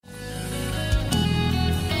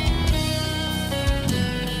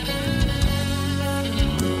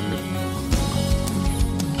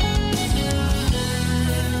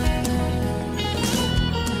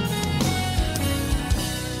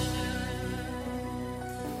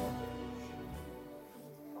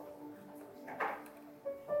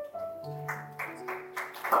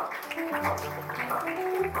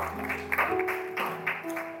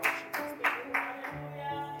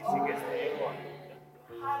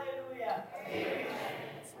Amen.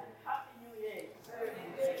 Happy New Year.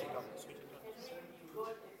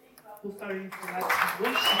 Offering for us to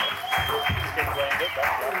worship.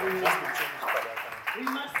 We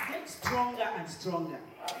must get stronger and stronger.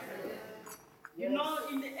 You know,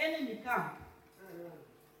 in the enemy camp,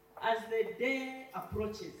 as the day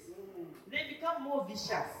approaches, they become more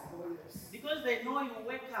vicious because they know you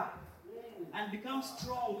wake up and become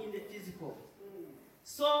strong in the physical.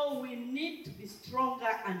 So we need to be stronger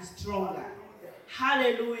and stronger.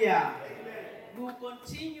 Hallelujah. We will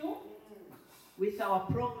continue with our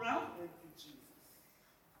program.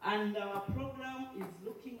 And our program is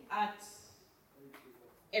looking at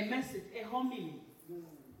a message, a homily,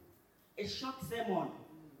 a short sermon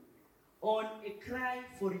on a cry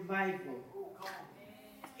for revival.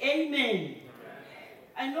 Amen.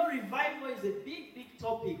 I know revival is a big, big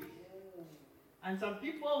topic. And some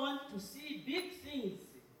people want to see big things,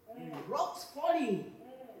 rocks falling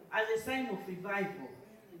as a sign of revival.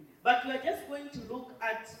 But we are just going to look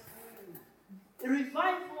at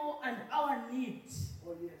revival and our need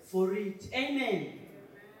for it. Amen.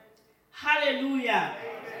 Hallelujah.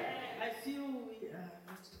 I feel we are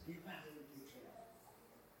not together.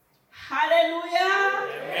 Hallelujah.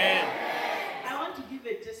 Amen. I want to give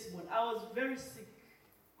a testimony. I was very sick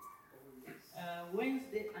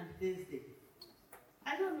Wednesday and Thursday.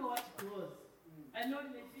 I don't know what it was. I know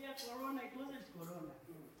in the fear corona, it wasn't corona.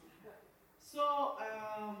 So,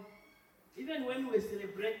 even when we were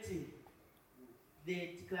celebrating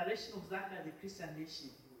the declaration of Zaka as a Christian nation,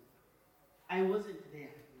 I wasn't there.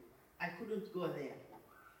 I couldn't go there.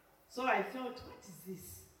 So I felt, what is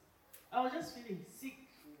this? I was just feeling sick.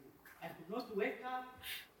 I could not wake up,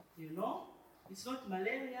 you know. It's not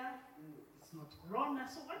malaria, it's not corona,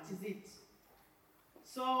 so what is it?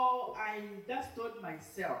 So I just told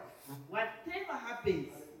myself, whatever happens,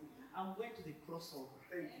 I'm going to the crossover.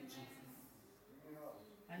 Thank you, Jesus.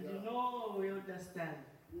 And you know, we understand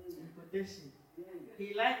in quotation.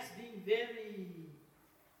 He likes being very,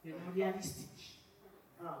 realistic.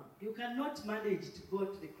 You cannot manage to go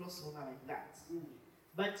to the crossover like that.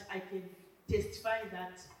 But I can testify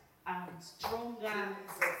that I'm stronger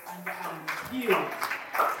and I'm healed.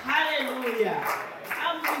 Hallelujah.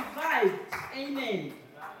 I'm revived. Amen.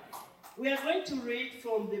 We are going to read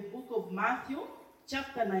from the book of Matthew,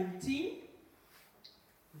 chapter 19,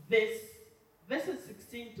 verses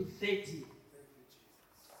 16 to 30.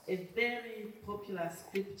 A very popular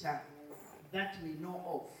scripture that we know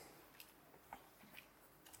of.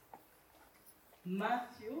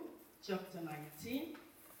 Matthew chapter 19,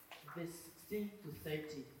 verse 16 to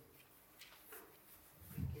 30.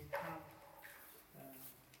 We can have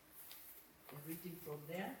a reading from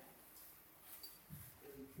there.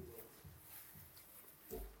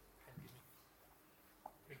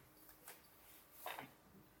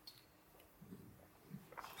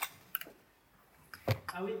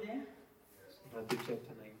 Are we there? Matthew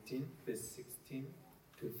chapter 19, verse 16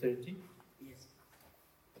 to 30. Yes.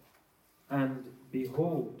 And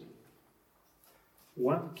behold,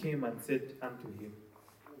 one came and said unto him,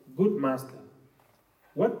 Good master,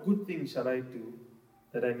 what good thing shall I do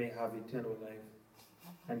that I may have eternal life?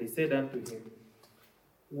 And he said unto him,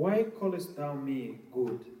 Why callest thou me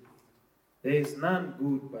good? There is none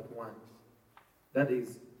good but one, that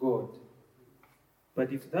is God.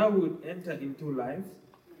 But if thou wilt enter into life,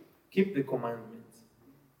 keep the commandments.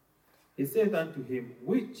 He said unto him,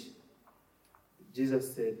 Which?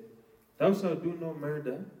 Jesus said, Thou shalt do no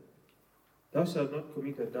murder, thou shalt not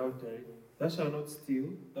commit adultery, thou shalt not steal,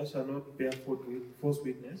 thou shalt not bear false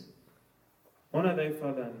witness, honor thy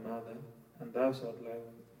father and mother, and thou shalt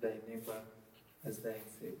love thy neighbor as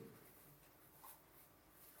thyself.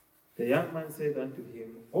 The young man said unto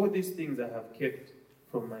him, All these things I have kept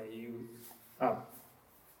from my youth up.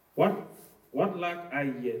 What lack I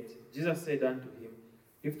yet? Jesus said unto him,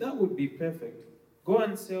 If thou would be perfect, go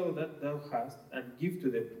and sell that thou hast, and give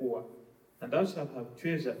to the poor, and thou shalt have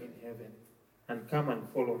treasure in heaven, and come and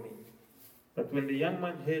follow me. But when the young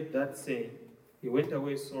man heard that saying, he went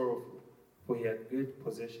away sorrowful, for he had great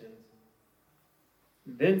possessions.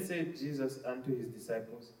 Then said Jesus unto his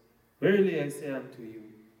disciples, Verily I say unto you,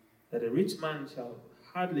 that a rich man shall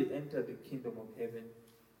hardly enter the kingdom of heaven.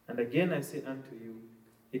 And again I say unto you,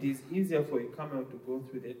 it is easier for a camel to go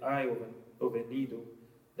through the eye of a needle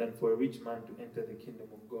than for a rich man to enter the kingdom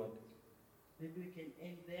of God. Maybe we can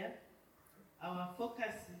end there. Our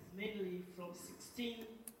focus is mainly from 16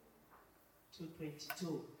 to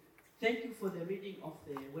 22. Thank you for the reading of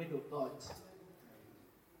the Word of God.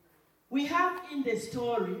 We have in the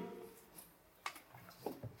story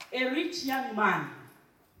a rich young man.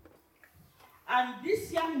 And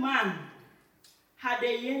this young man had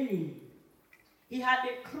a yearning He had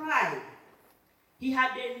a cry. He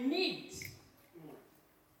had a need.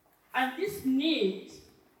 And this need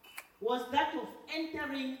was that of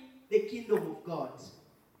entering the kingdom of God.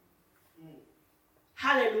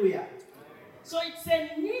 Hallelujah. So it's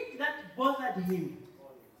a need that bothered him.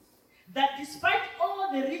 That despite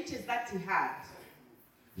all the riches that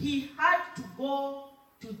he had to go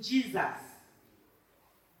to Jesus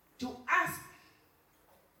to ask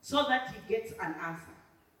so that he gets an answer.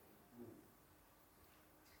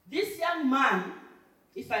 This young man,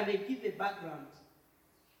 if I may give a background,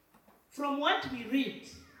 from what we read,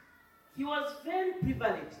 he was very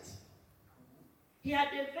privileged. He had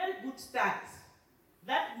a very good start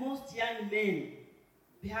that most young men,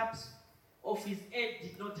 perhaps of his age,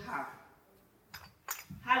 did not have.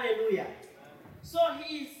 Hallelujah. So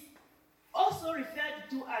he is also referred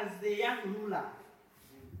to as the young ruler.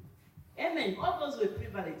 Amen. All those were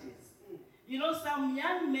privileges. You know, some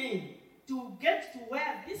young men, to get to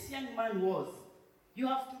where this young man was, you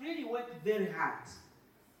have to really work very hard.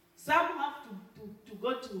 Some have to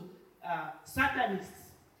go to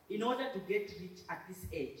Satanists in order to get rich at this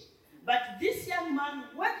age. But this young man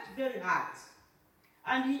worked very hard.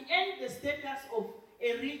 And he earned the status of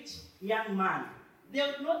a rich young man. They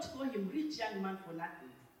would not call him rich young man for nothing.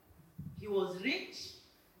 He was rich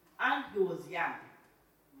and he was young.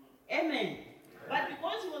 Amen. But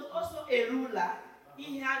because he was also a ruler,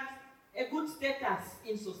 he had a good status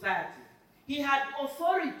in society. He had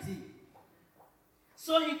authority.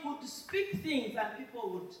 So he could speak things and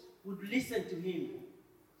people would listen to him.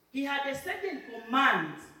 He had a certain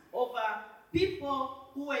command over people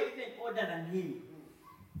who were even older than him.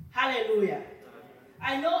 Hallelujah.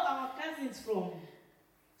 I know our cousins from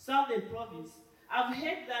Southern Province have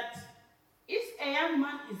heard that if a young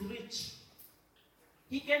man is rich,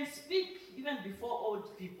 he can speak even before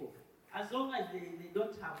old people, as long as they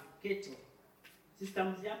don't have cattle. Sister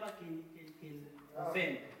Mziamba can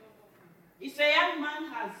offend. If a young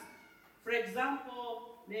man has, for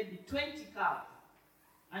example, maybe 20 cows,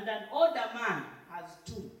 and an older man has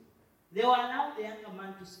 2, they will allow the younger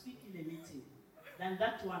man to speak in a meeting than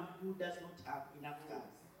that one who does not have enough cows.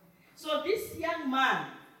 So this young man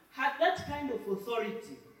had that kind of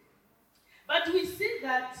authority. But we see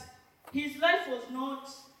that his life was not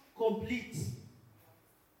complete.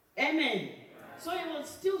 Amen. So he was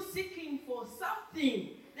still seeking for something.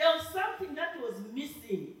 There was something that was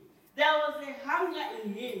missing. There was a hunger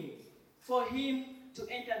in him for him to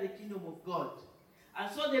enter the kingdom of God.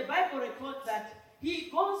 And so the Bible records that he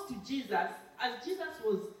goes to Jesus as Jesus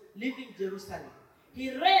was leaving Jerusalem. He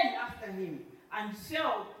ran after him and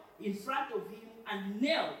fell in front of him and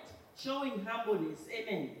knelt, showing humbleness.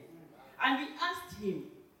 Amen. And he asked him,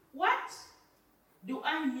 what do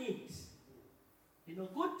I need? You know,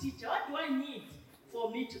 good teacher, what do I need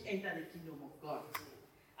for me to enter the kingdom of God?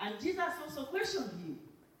 And Jesus also questioned him,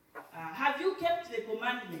 have you kept the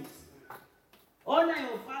commandments? Honor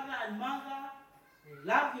your father and mother,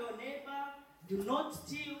 love your neighbor, do not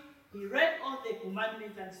steal. He read all the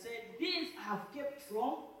commandments and said, these I have kept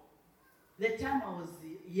from the time I was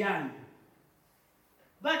young.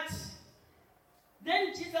 But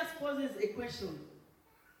then Jesus poses a question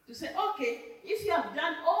to say, okay, if you have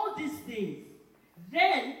done all these things,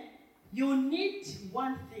 then you need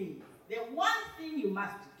one thing. The one thing you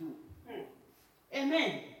must do.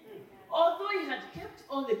 Amen. Although he had kept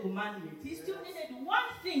all the commandments, he still needed one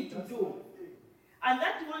thing to do. And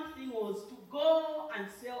that one thing was to go and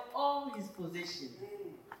sell all his possessions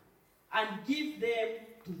and give them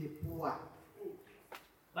to the poor.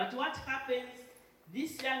 But what happens?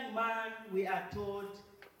 This young man, we are told,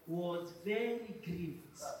 was very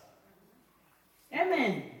grieved.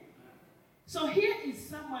 Amen. So here is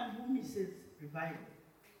someone who misses revival.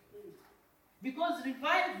 Because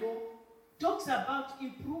revival talks about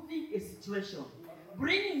improving a situation,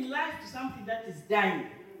 bringing life to something that is dying,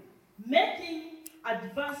 making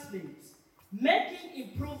advancements,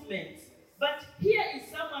 making improvements. But here is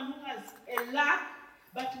someone who has a lack,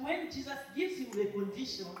 but when Jesus gives him the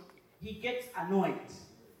condition, he gets annoyed.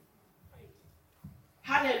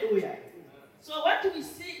 Hallelujah. So what we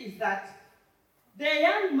see is that the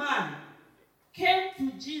young man came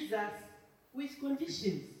to Jesus with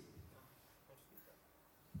conditions.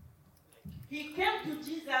 He came to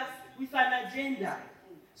Jesus with an agenda.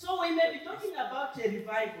 So we may be talking about a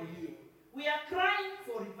revival here. We are crying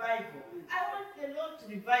for revival. I want the Lord to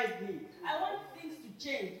revive me. I want things to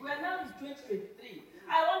change. We are now in 2023.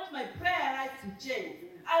 I want my prayer life to change.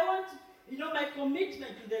 I want, my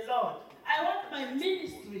commitment to the Lord. I want my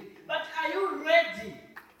ministry. But are you ready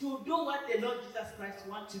to do what the Lord Jesus Christ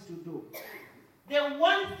wants you to do? The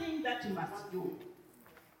one thing that you must do.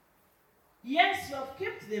 Yes, you have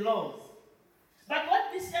kept the laws. But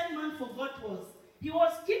what this young man forgot was, he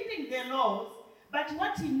was keeping the laws, but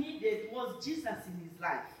what he needed was Jesus in his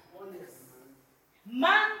life. Oh, yes.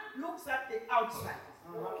 Man looks at the outside,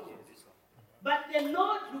 but the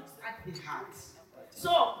Lord looks at the heart.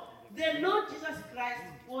 So, the Lord Jesus Christ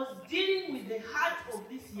was dealing with the heart of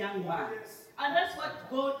this young man. And that's what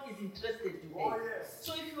God is interested today. Oh, yes.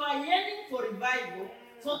 So if you are yearning for revival,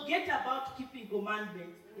 forget about keeping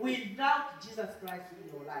commandments without Jesus Christ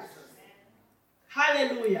in your life.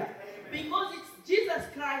 Hallelujah. Because it's Jesus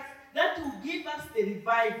Christ that will give us the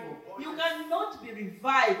revival. You cannot be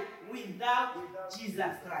revived without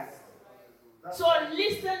Jesus Christ. So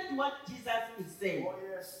listen to what Jesus is saying. Oh,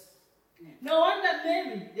 yes. No wonder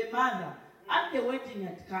Mary, the mother, at the wedding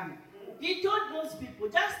at Cana, he told those people,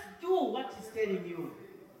 just do what he's telling you.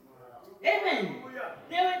 Amen.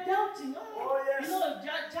 They were doubting,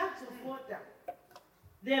 jugs of water.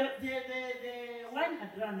 The wine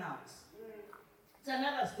had run out. It's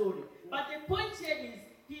another story. But the point here is,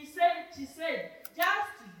 she said,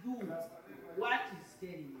 just do what he's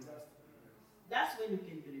telling you. That's when you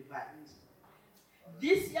can be revived.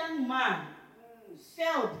 This young man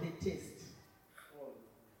failed the test.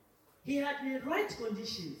 He had the right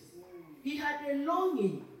conditions. He had a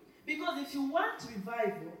longing. Because if you want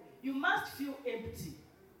revival, you must feel empty.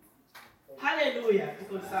 Hallelujah.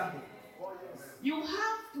 Because something. You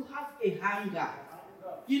have to have a hunger.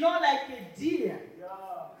 You know, like a deer.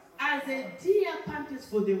 As a deer pants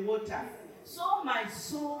for the water, so my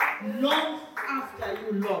soul longs after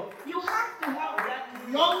you, Lord. You have to have that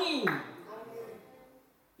longing.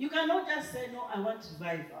 You cannot just say, no, I want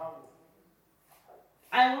revival.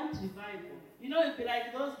 I want revival. You know, it'd be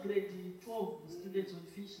like those grade 12 students who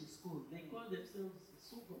finish school. They call themselves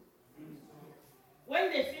super.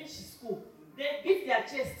 When they finish school, they beat their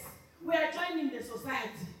chests. We are joining the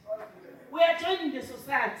society. We are joining the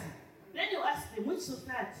society. Then you ask them, which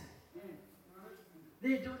society?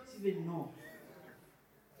 They don't even know.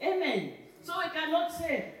 Amen. So we cannot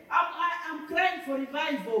say, I'm crying for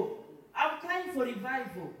revival. I'm crying for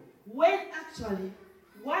revival. When actually,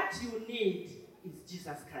 what you need is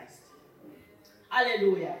Jesus Christ.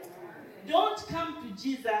 Hallelujah. Don't come to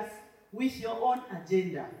Jesus with your own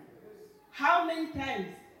agenda. How many times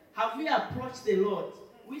have we approached the Lord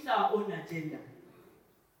with our own agenda?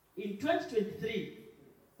 In 2023,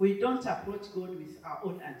 we don't approach God with our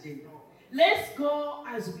own agenda. Let's go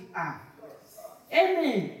as we are.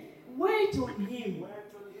 Amen. Wait on Him.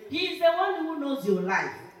 He is the one who knows your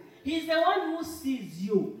life. He is the one who sees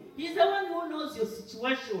you. He is the one who knows your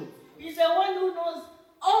situation. He is the one who knows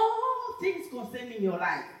all things concerning your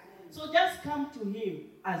life. So just come to Him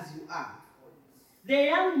as you are. The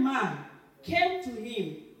young man came to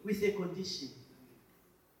Him with a condition.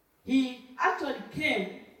 He actually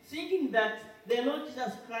came thinking that the Lord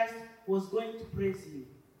Jesus Christ was going to praise him.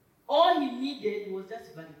 All he needed was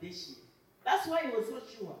just validation. That's why he was so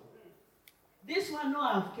sure. This one, no,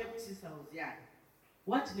 I've kept since I was young.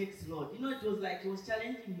 What next, Lord? You know, it was like he was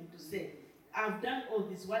challenging him to say, I've done all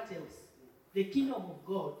this, what else? The kingdom of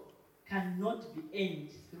God cannot be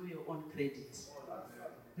earned through your own credit.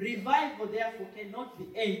 Revival, therefore, cannot be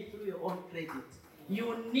earned through your own credit.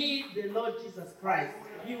 You need the Lord Jesus Christ.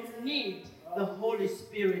 You need the Holy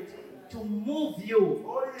Spirit to move you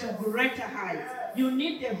to greater heights. You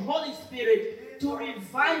need the Holy Spirit to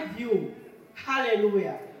revive you.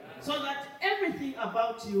 Hallelujah. So that everything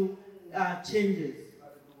about you changes.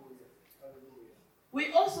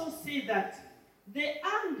 We also see that the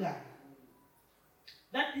anger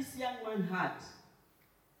that this young man had,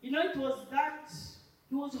 you know, it was that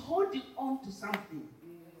he was holding on to something.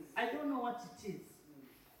 I don't know what it is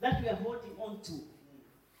that we are holding on to.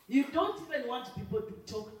 You don't even want people to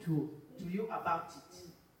talk to you about it.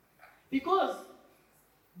 Because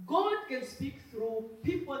God can speak through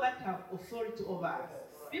people that have authority over us.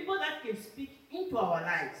 People that can speak into our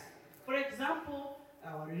lives. For example,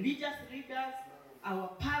 our religious leaders, our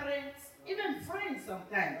parents, even friends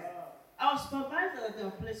sometimes. Our supervisors at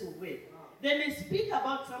our place of work. They may speak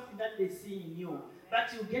about something that they see in you,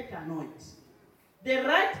 but you get annoyed. The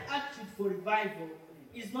right attitude for revival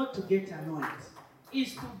is not to get annoyed.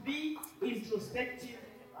 It's to be introspective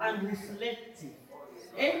and reflective.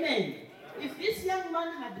 Amen. If this young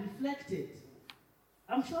man had reflected,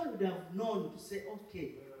 I'm sure he would have known to say,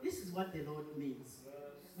 okay, this is what the Lord means.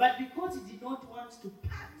 But because he did not want to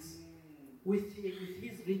part with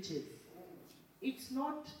his riches, it's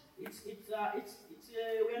not,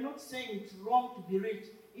 we are not saying it's wrong to be rich.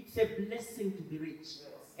 It's a blessing to be rich.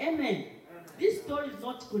 Amen. This story is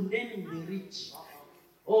not condemning the rich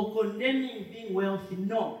or condemning being wealthy.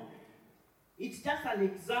 No. It's just an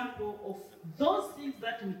example of those things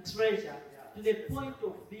that we treasure to the point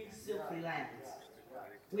of being self-reliant.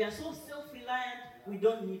 We are so self-reliant, we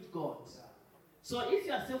don't need God. So if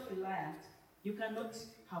you are self-reliant, you cannot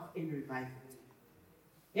have any revival.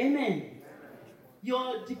 Amen.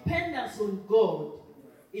 Your dependence on God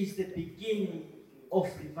is the beginning of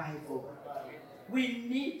revival. We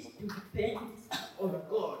need to depend on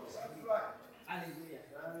God. Hallelujah.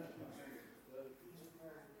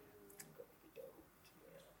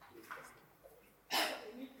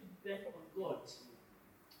 We need to depend on God.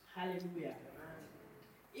 Hallelujah.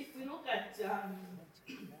 If we look at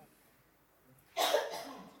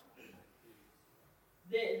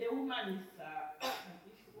the woman with an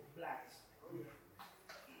issue of blood.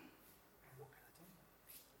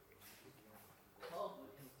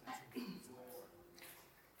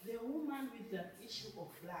 The woman with the issue of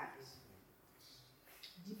blood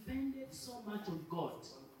depended so much on God.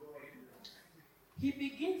 He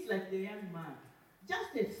begins like the young man.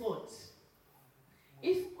 Just a thought.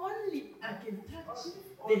 If only I can touch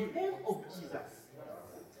the hem of Jesus.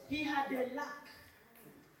 He had a lack.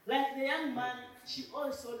 Like the young man, she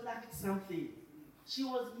also lacked something. She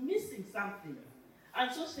was missing something.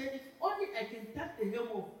 And so she said, if only I can touch the hem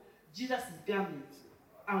of Jesus' garment,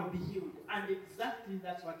 I'll be healed. And exactly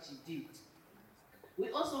that's what she did. We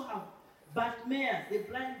also have Bartimaeus, the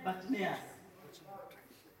blind Bartimaeus.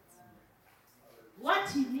 What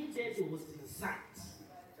he needed was his sight.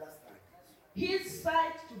 His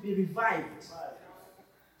sight to be revived.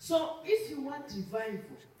 So if you want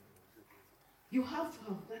revival, you have to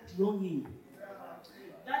have that longing,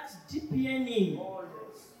 that deep yearning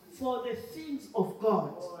for the things of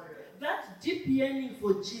God, that deep yearning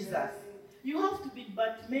for Jesus. You have to be in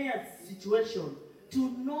Bartimaeus' situation to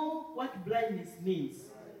know what blindness means.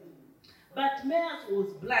 Bartimaeus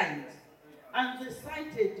was blind, and the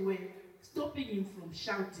sighted were stopping him from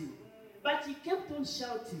shouting. But he kept on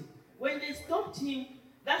shouting. When they stopped him,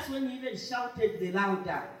 that's when he even shouted the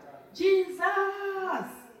louder, Jesus,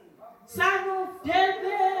 Son of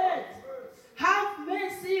David, have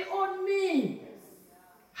mercy on me.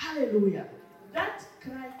 Hallelujah. That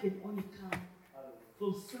cry can only come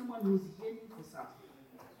from someone who's yearning for something.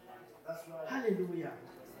 That's right. Hallelujah.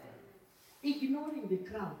 Ignoring the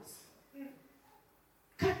crowds.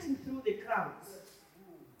 Cutting through the crowds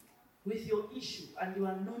with your issue, and you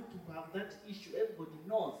are known to have that issue. Everybody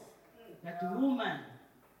knows that a woman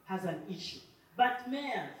has an issue. But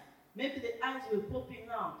man, maybe the eyes were popping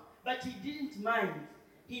out, but he didn't mind.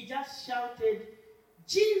 He just shouted,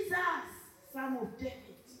 Jesus, Son of David,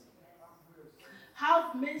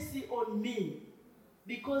 have mercy on me,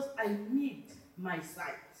 because I need my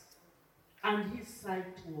sight. And his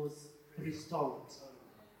sight was restored.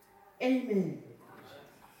 Amen.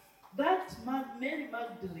 That Mary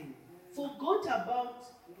Magdalene forgot about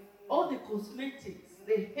all the cosmetics,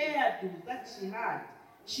 the hairdo that she had.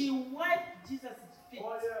 She wiped Jesus' feet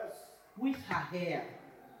with her hair.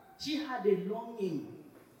 She had a longing.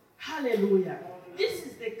 Hallelujah. This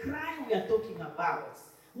is the cry we are talking about.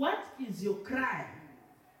 What is your cry?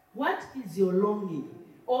 What is your longing?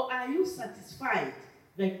 Or are you satisfied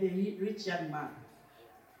like the rich young man?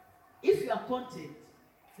 If you are content,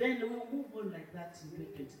 then we will move on like that in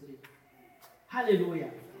 2023.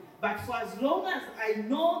 Hallelujah. But for as long as I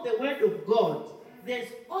know the word of God, there's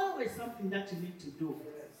always something that you need to do.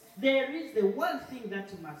 There is the one thing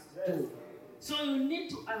that you must do. So you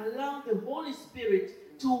need to allow the Holy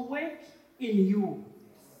Spirit to work in you.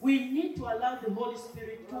 We need to allow the Holy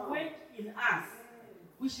Spirit to work in us.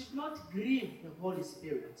 We should not grieve the Holy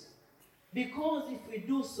Spirit. Because if we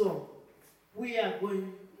do so, we are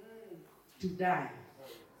going to die.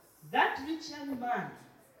 That rich young man,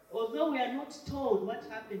 although we are not told what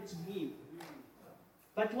happened to him,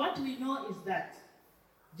 but what we know is that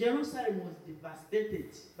Jerusalem was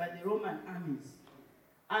devastated by the Roman armies.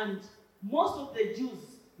 And most of the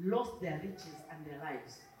Jews lost their riches and their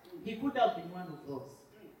lives. He could have been one of those.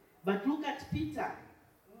 But look at Peter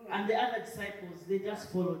and the other disciples. They just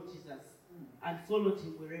followed Jesus and followed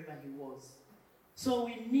him wherever he was. So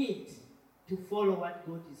we need to follow what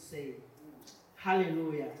God is saying.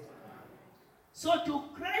 Hallelujah. So to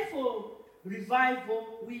cry for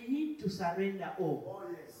revival, we need to surrender all.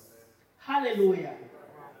 Hallelujah.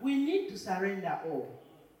 We need to surrender all.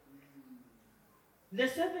 The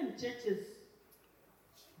 7 churches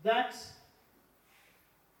that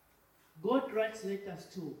God writes letters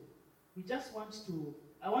to,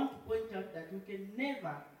 I want to point out that we can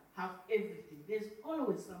never have everything. There's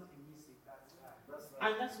always something missing.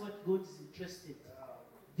 And that's what God is interested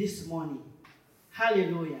this morning.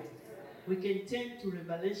 Hallelujah. We can turn to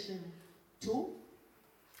Revelation 2.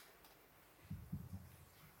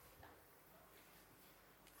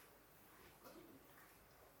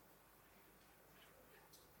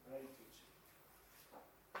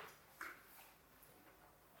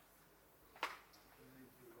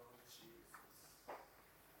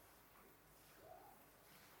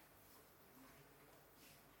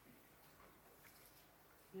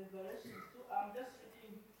 Revelation 2. I'm just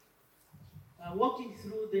reading, walking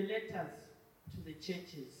through the letters to the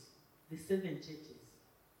churches, the 7 churches,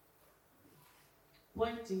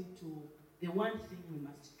 pointing to the one thing we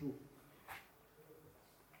must do.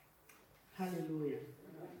 Hallelujah.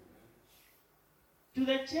 To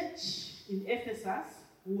the church in Ephesus,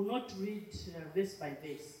 we will not read verse by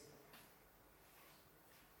verse.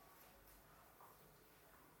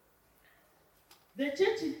 The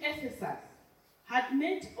church in Ephesus had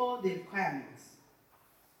met all the requirements.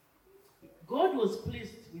 God was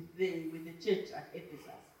pleased with the church at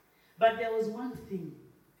Ephesus. But there was one thing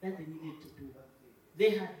that they needed to do.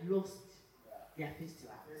 They had lost their first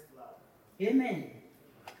love. Amen.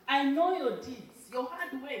 I know your deeds, your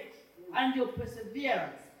hard work, and your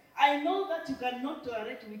perseverance. I know that you cannot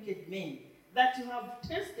tolerate wicked men, that you have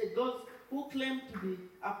tested those who claim to be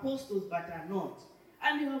apostles but are not,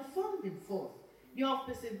 and you have found them forth. You have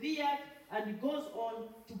persevered, and it goes on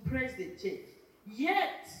to praise the church.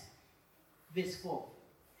 Yet, verse 4,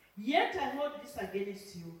 yet I hold this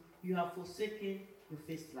against you, you have forsaken your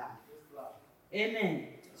first love. Amen.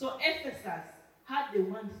 So Ephesus had the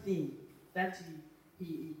one thing that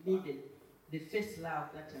he needed, the first love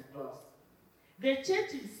that he had lost. The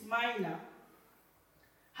church in Smyrna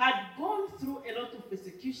had gone through a lot of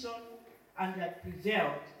persecution and had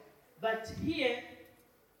prevailed. But here,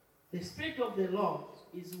 the Spirit of the Lord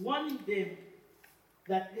is warning them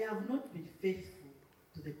that they have not been faithful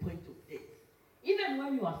to the point of death. Even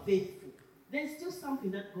when you are faithful, there's still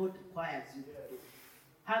something that God requires you to do.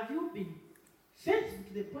 Have you been faithful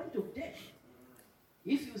to the point of death?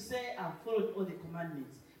 If you say, I've followed all the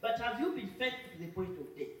commandments, but have you been faithful to the point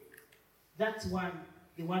of death? That's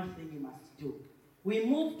the one thing you must do. We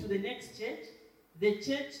move to the next church, the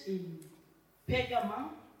church in Pergamum,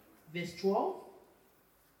 verse 12.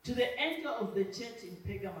 To the angel of the church in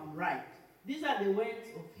Pergamum write, these are the words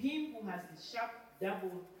of him who has the sharp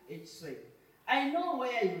double-edged sword. I know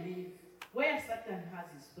where you live, where Satan has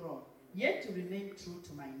his throne, yet you remain true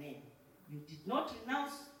to my name. You did not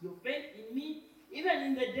renounce your faith in me, even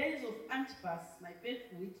in the days of Antipas, my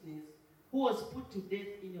faithful witness, who was put to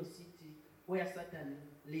death in your city where Satan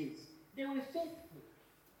lives. They were faithful.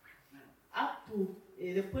 Up to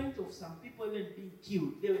the point of some people even being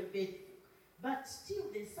killed, they were faithful. But still,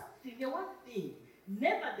 there's something, the one thing.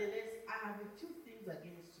 Nevertheless, I have a few things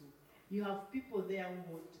against you. You have people there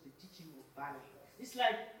who want the teaching of Balaam. It's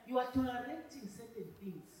like you are tolerating certain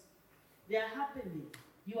things. They are happening.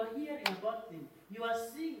 You are hearing about them. You are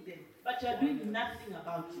seeing them. But you are doing nothing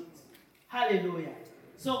about it. Hallelujah.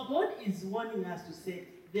 So God is warning us to say,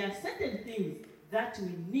 there are certain things that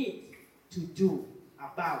we need to do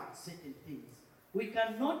about certain things. We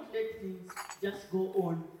cannot let things just go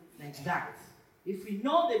on like that. If we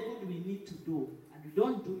know the good we need to do, and we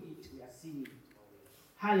don't do it, we are sinning.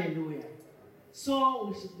 Hallelujah. So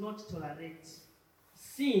we should not tolerate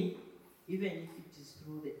sin, even if it is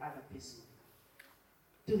through the other person.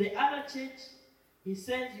 To the other church, he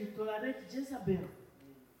says you tolerate Jezebel,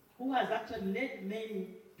 who has actually led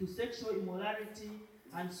many to sexual immorality,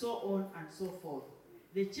 and so on and so forth.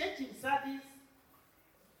 The church in Sardis,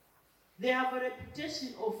 they have a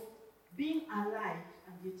reputation of being alive,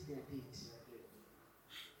 and yet they are dead.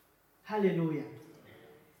 Hallelujah.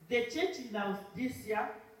 The church in Laodicea,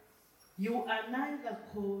 you are neither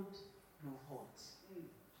cold nor hot.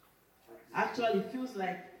 Actually, it feels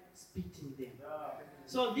like spitting them.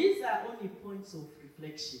 So these are only points of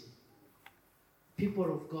reflection,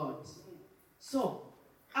 people of God. So,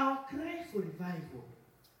 our cry for revival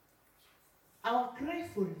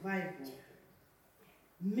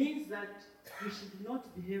means that we should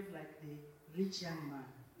not behave like the rich young man.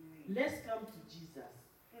 Let's come to Jesus.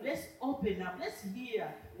 Let's open up. Let's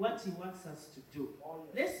hear what he wants us to do.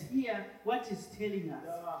 Let's hear what he's telling us.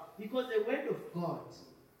 Because the word of God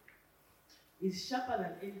is sharper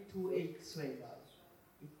than any two-edged sword.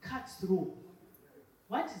 It cuts through.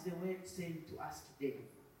 What is the word saying to us today?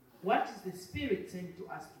 What is the Spirit saying to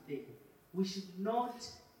us today? We should not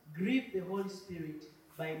grieve the Holy Spirit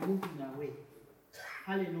by moving away.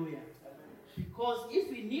 Hallelujah. Because if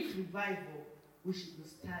we need revival, we should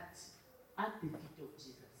start at the feet of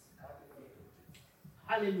Jesus.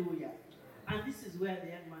 Hallelujah. And this is where the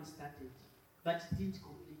young man started, but he didn't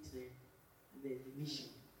complete the mission.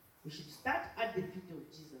 We should start at the feet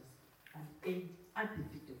of Jesus and end at the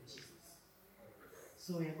feet of Jesus.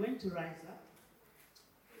 So we are going to rise up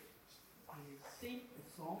and sing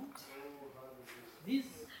a song. This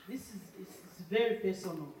is very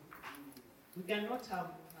personal. We cannot have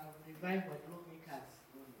revival at lawmakers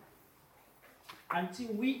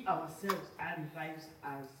until we ourselves are revived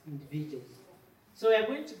as individuals. So we are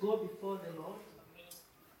going to go before the Lord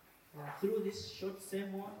through this short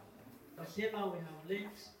sermon, whatever we have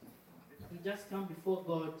learned, we just come before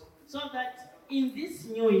God so that in this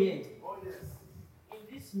new year,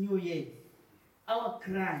 our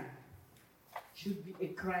cry should be a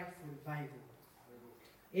cry for revival.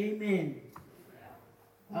 Amen.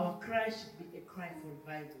 Our cry should be a cry for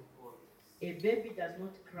revival. A baby does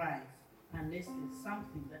not cry unless there's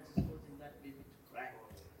something that is causing that baby to cry.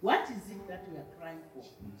 What is it that we are crying for?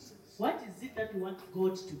 What is it that we want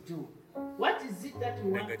God to do? What is it that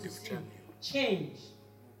we want to see change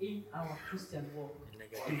in our Christian walk in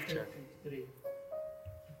 2023?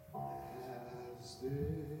 As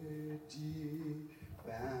the deep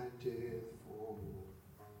panteth for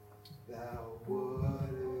thou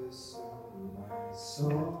wouldest of my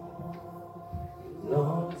soul,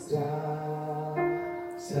 longs down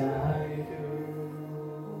side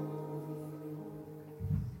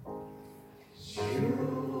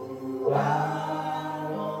you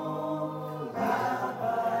alone have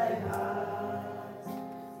my heart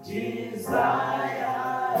desire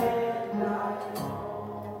and I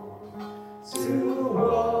long to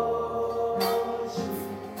worship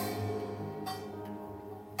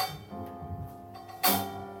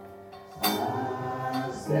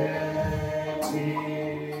as the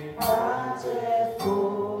deep panteth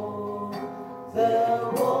for the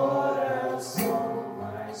waters of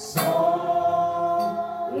my soul.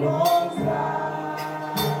 Longs after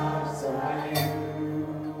you.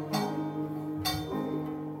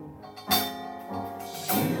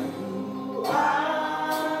 You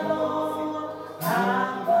alone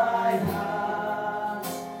have my heart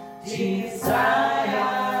desire,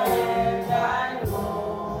 and I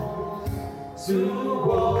long to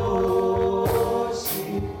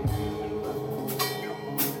worship you.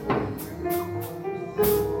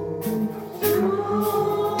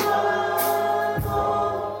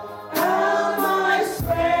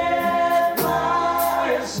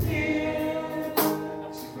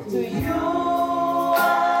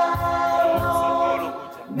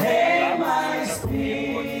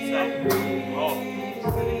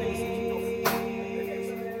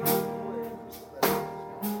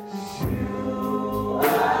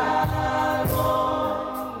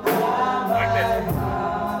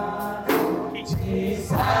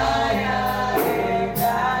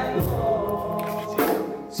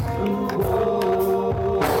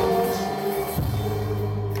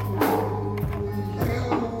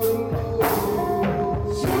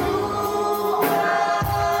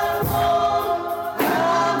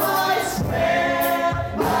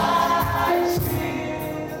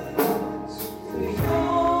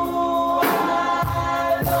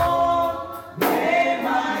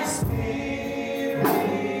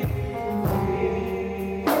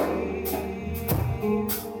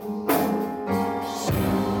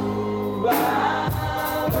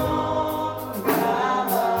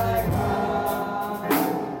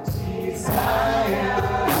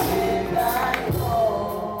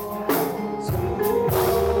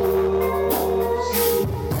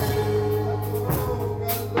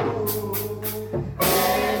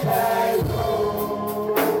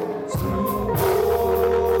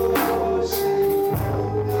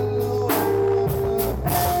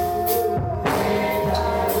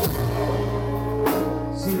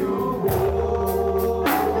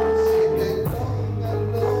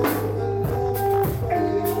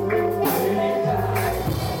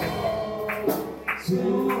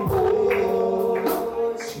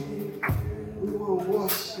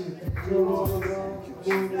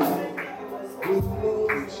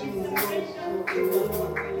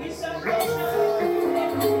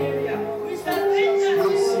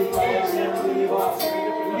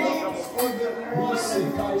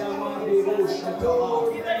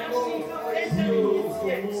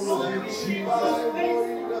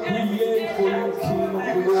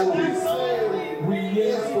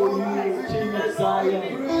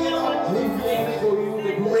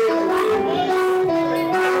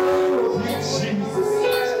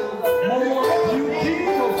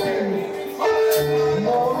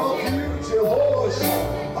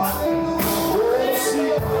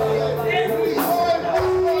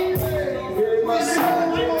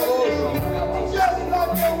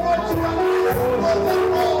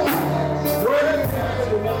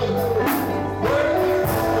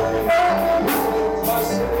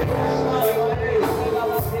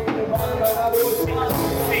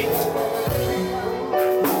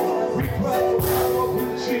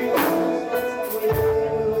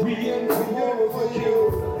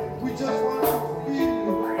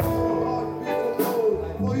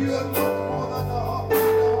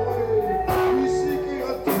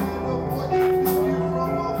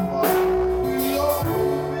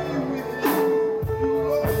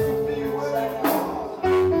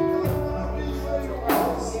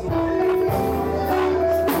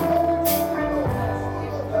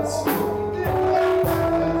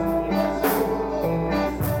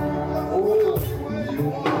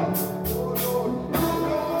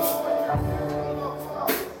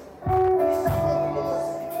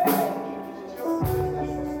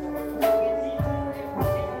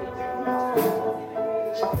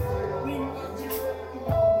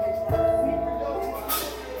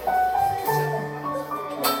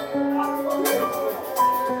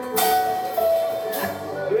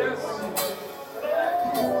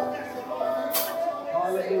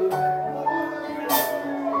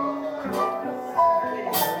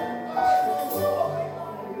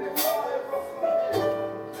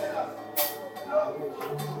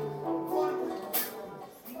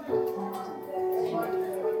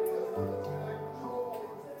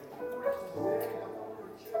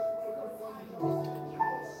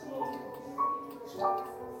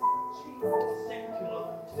 Thank you, Lord.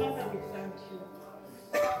 Father, we thank you.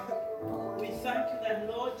 We thank you that,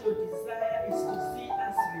 Lord, your desire is to see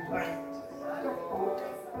us revived.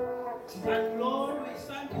 And Lord, we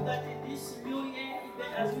thank you that in this new year, even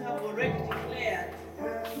as we have already declared,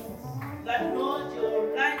 that, Lord,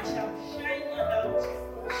 your light shall shine and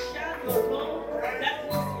shadow, Lord,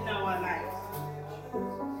 darkness in our lives.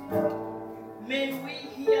 May we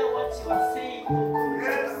hear what you are saying, O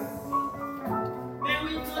God. May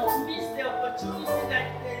we not miss the opportunity that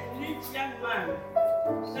the rich young man,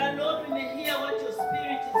 that, Lord, we may hear what your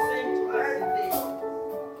Spirit is saying to us today.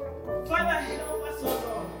 Father, help us, O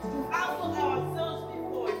Lord, to humble ourselves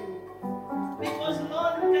before you. Because,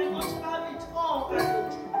 Lord, we cannot have it all as your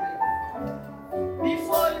children.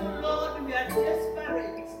 Before you, Lord, we are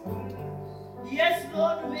desperate. Yes,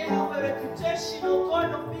 Lord, we have a reputation, O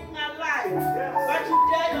God, of being alive. But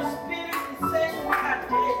today your Spirit is saying we are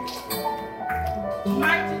dead.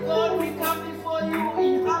 Mighty God, we come before you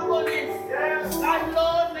in humbleness. And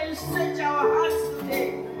Lord, may you search our hearts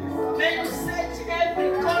today. May you search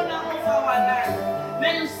every corner of our life.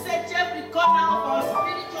 May you search every corner of our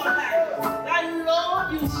spiritual life. That,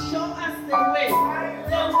 Lord, you show us the way to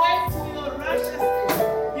your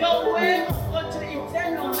righteousness, your way, of God, to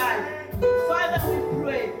eternal life. Father, we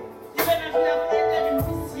pray, even as we have entered in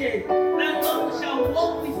this year, that, Lord, we shall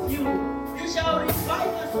walk with you. You shall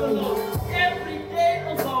revive us, O Lord, every day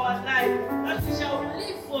of our life, that we shall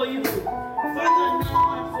live for you, Father, now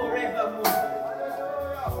and forevermore.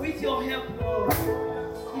 With your help, Lord,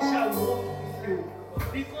 we shall walk with you,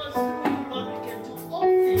 because